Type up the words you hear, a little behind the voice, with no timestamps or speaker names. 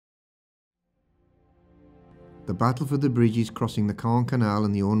the battle for the bridges crossing the Caen Canal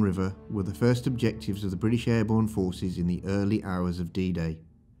and the Orne River were the first objectives of the British Airborne forces in the early hours of D-Day.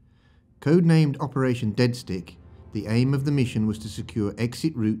 Codenamed Operation Deadstick, the aim of the mission was to secure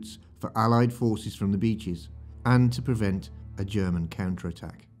exit routes for Allied forces from the beaches and to prevent a German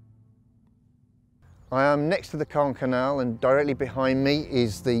counterattack. I am next to the Caen Canal, and directly behind me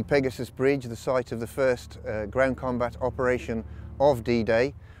is the Pegasus Bridge, the site of the first ground combat operation of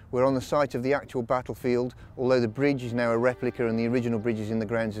D-Day. We're on the site of the actual battlefield, although the bridge is now a replica and the original bridge is in the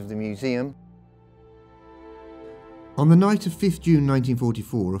grounds of the museum. On the night of 5th June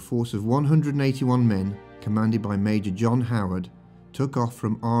 1944, a force of 181 men, commanded by Major John Howard, took off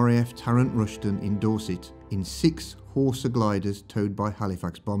from RAF Tarrant Rushton in Dorset in 6 Horsa gliders towed by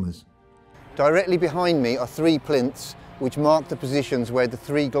Halifax bombers. Directly behind me are 3 plinths which mark the positions where the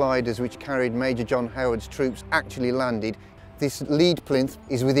 3 gliders which carried Major John Howard's troops actually landed. This lead plinth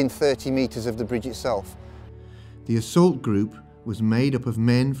is within 30 metres of the bridge itself. The assault group was made up of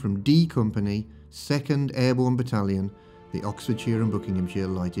men from D Company, 2nd Airborne Battalion, the Oxfordshire and Buckinghamshire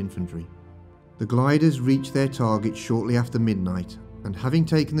Light Infantry. The gliders reached their target shortly after midnight, and having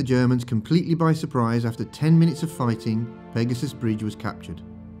taken the Germans completely by surprise after 10 minutes of fighting, Pegasus Bridge was captured.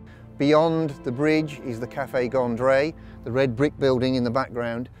 Beyond the bridge is the Café Gondray, the red brick building in the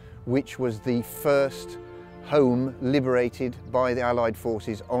background, which was the first home liberated by the Allied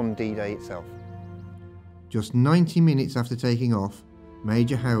forces on D-Day itself. Just 90 minutes after taking off,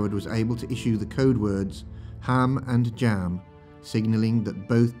 Major Howard was able to issue the code words "Ham" and "Jam", signalling that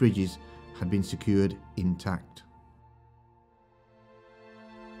both bridges had been secured intact.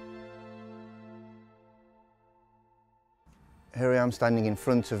 Here I am standing in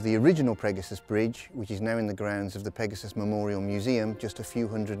front of the original Pegasus Bridge, which is now in the grounds of the Pegasus Memorial Museum, just a few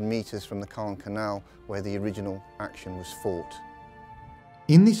hundred metres from the Caen Canal, where the original action was fought.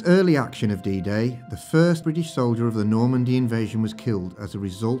 In this early action of D-Day, the first British soldier of the Normandy invasion was killed as a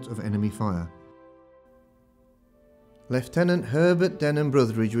result of enemy fire. Lieutenant Herbert Denham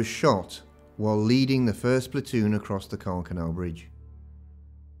Brotheridge was shot while leading the 1st platoon across the Caen Canal Bridge.